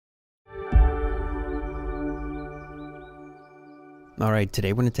All right,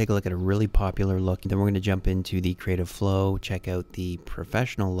 today we're going to take a look at a really popular look. Then we're going to jump into the creative flow, check out the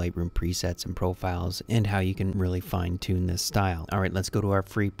professional Lightroom presets and profiles, and how you can really fine tune this style. All right, let's go to our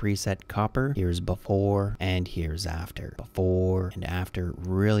free preset copper. Here's before and here's after. Before and after,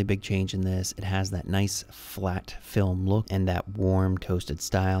 really big change in this. It has that nice flat film look and that warm toasted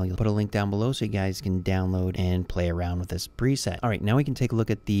style. You'll put a link down below so you guys can download and play around with this preset. All right, now we can take a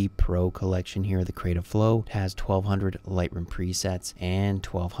look at the Pro collection here, the creative flow. It has 1200 Lightroom presets and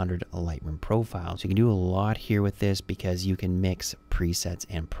 1200 Lightroom profiles. So you can do a lot here with this because you can mix presets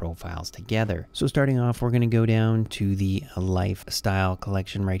and profiles together. So starting off, we're going to go down to the lifestyle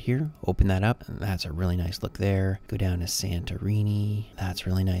collection right here. Open that up. That's a really nice look there. Go down to Santorini. That's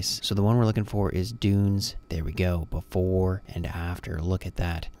really nice. So the one we're looking for is dunes. There we go. Before and after. Look at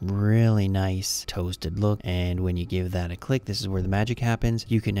that. Really nice toasted look. And when you give that a click, this is where the magic happens.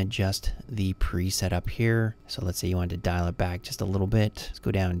 You can adjust the preset up here. So let's say you want to dial it back just a little bit. Let's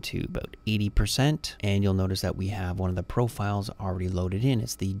go down to about 80%. And you'll notice that we have one of the profiles already loaded in.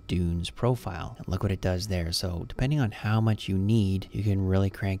 It's the dunes profile. And look what it does there. So depending on how much you need, you can really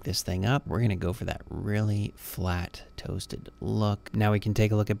crank this thing up. We're going to go for that really flat toasted look. Now we can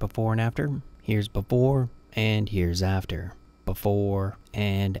take a look at before and after. Here's before and here's after. Before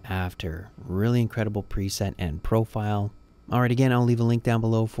and after. Really incredible preset and profile. Alright, again, I'll leave a link down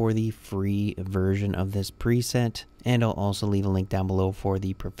below for the free version of this preset, and I'll also leave a link down below for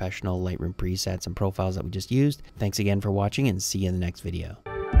the professional Lightroom presets and profiles that we just used. Thanks again for watching, and see you in the next video.